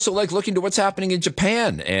So, like looking to what's happening in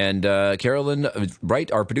Japan. And Carolyn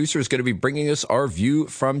Wright, our producer, is going to be bringing us our view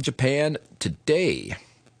from Japan today.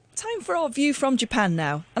 Time for our view from Japan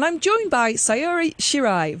now. And I'm joined by Sayuri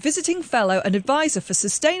Shirai, visiting fellow and advisor for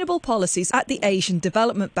sustainable policies at the Asian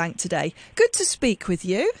Development Bank today. Good to speak with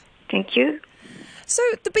you. Thank you. So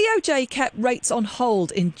the BOJ kept rates on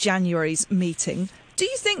hold in January's meeting. Do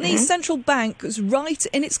you think the central bank was right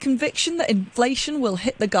in its conviction that inflation will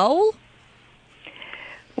hit the goal?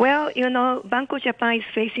 Well, Bank of Japan is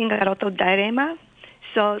facing a lot of dilemma.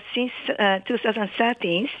 So since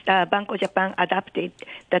 2013, Bank of Japan adopted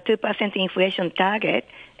the 2% inflation target,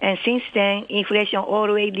 and since then, inflation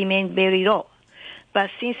always remained very low. But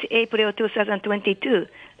since April 2022,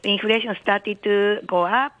 inflation started to go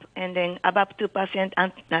up, and then above 2%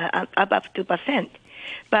 and above 2%.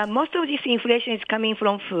 But most of this inflation is coming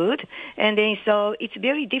from food, and then so it's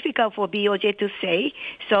very difficult for BOJ to say.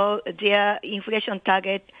 So their inflation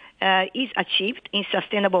target is achieved in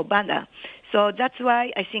sustainable manner. So that's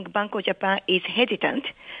why I think Bank of Japan is hesitant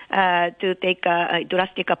to take a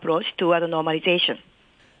drastic approach toward normalization.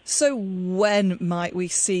 So when might we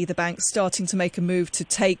see the bank starting to make a move to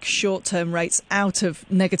take short-term rates out of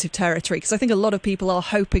negative territory? Because I think a lot of people are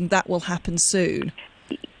hoping that will happen soon.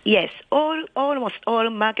 Yes, almost all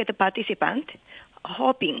market participants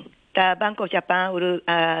hoping the Bank of Japan will,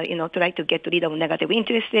 try to get rid of negative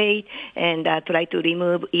interest rate and try to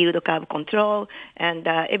remove yield curve control, and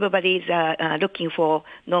everybody is looking for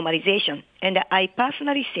normalization. And I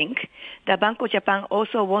personally think the Bank of Japan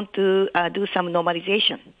also want to do some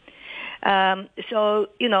normalization. So,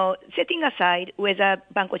 setting aside whether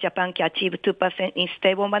Bank of Japan can achieve 2% in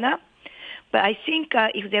stable manner, but I think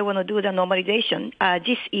if they want to do the normalization,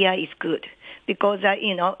 this year is good because,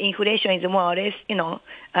 inflation is more or less,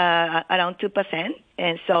 around 2%.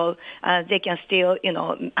 And so they can still,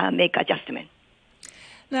 make adjustment.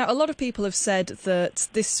 Now, a lot of people have said that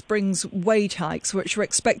this spring's wage hikes, which we're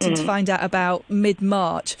expecting to find out about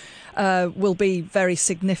mid-March, will be very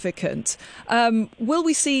significant. Will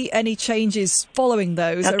we see any changes following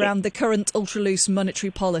those around the current ultra-loose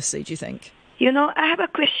monetary policy, do you think? I have a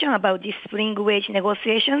question about this spring wage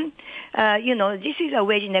negotiation. This is a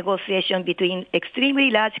wage negotiation between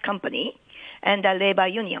extremely large company and the labor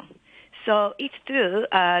union. So it's true,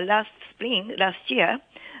 last year,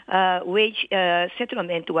 wage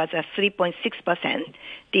settlement was 3.6%,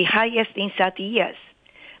 the highest in 30 years.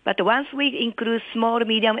 But once we include small,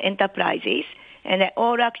 medium enterprises and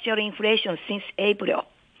all actual inflation since April,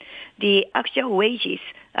 the actual wages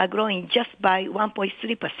are growing just by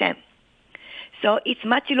 1.3%. So it's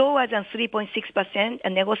much lower than 3.6%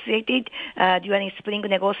 negotiated during spring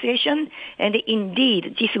negotiation. And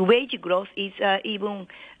indeed, this wage growth is even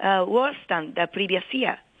worse than the previous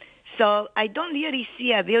year. So I don't really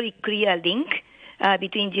see a very clear link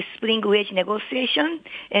between the spring wage negotiation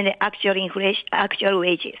and the actual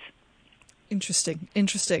wages.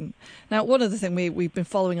 Interesting. Now, one other thing we've been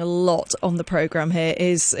following a lot on the programme here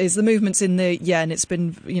is the movements in the yen. It's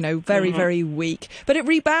been, very, very weak. But it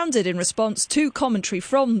rebounded in response to commentary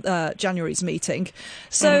from January's meeting.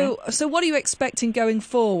 So what are you expecting going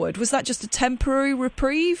forward? Was that just a temporary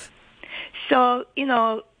reprieve? So,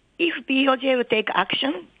 if BOJ will take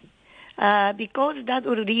action, because that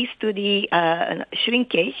will lead to the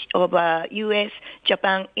shrinkage of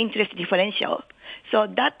U.S.-Japan interest differential. So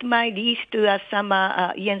that might lead to some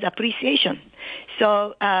yen's appreciation.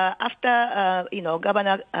 So after,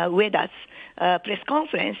 Governor Ueda's press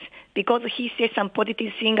conference, because he said some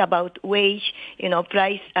positive thing about wage,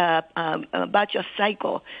 price virtuous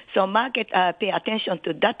cycle. So market pay attention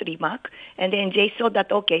to that remark, and then they saw that,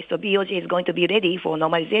 so BOJ is going to be ready for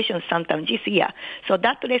normalization sometime this year. So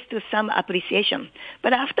that led to some appreciation.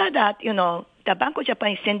 But after that, the Bank of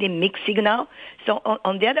Japan is sending mixed signal. So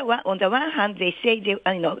on the one hand, they say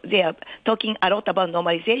they are talking a lot about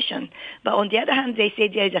normalization, but on the other hand, they say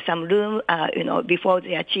there is some room, before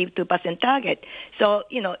they achieve 2% target. So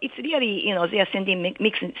it's really they are sending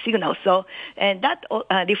mixed signals. So and that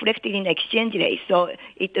reflected in exchange rate. So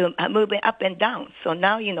it moving up and down. So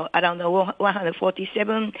now around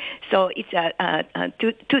 147. So it's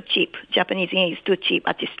too cheap. Japanese yen is too cheap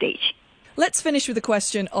at this stage. Let's finish with a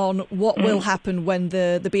question on what will happen when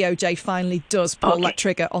the BOJ finally does pull that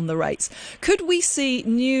trigger on the rates. Could we see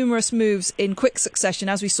numerous moves in quick succession,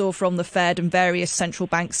 as we saw from the Fed and various central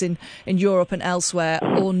banks in Europe and elsewhere,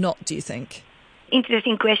 or not, do you think?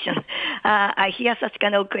 Interesting question. I hear such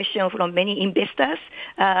kind of question from many investors,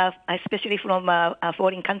 especially from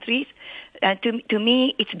foreign countries. To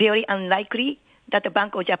me, it's very unlikely that the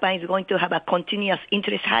Bank of Japan is going to have a continuous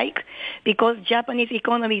interest hike because Japanese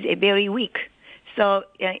economy is very weak. So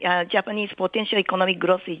Japanese potential economic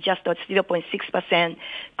growth is just at 0.6%.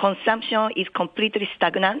 Consumption is completely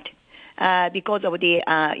stagnant. Because of the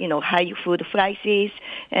high food prices,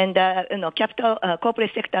 and capital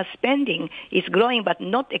corporate sector spending is growing, but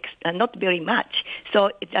not very much.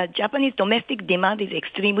 So Japanese domestic demand is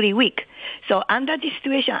extremely weak. So under this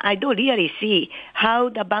situation, I don't really see how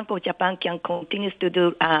the Bank of Japan can continue to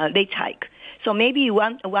do rate hike. So maybe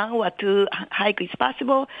one or two hike is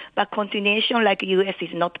possible, but continuation like U.S.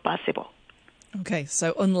 is not possible. Okay,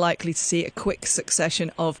 so unlikely to see a quick succession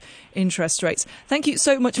of interest rates. Thank you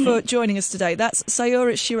so much for joining us today. That's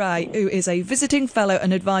Sayuri Shirai, who is a visiting fellow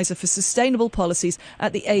and advisor for sustainable policies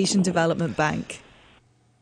at the Asian Development Bank.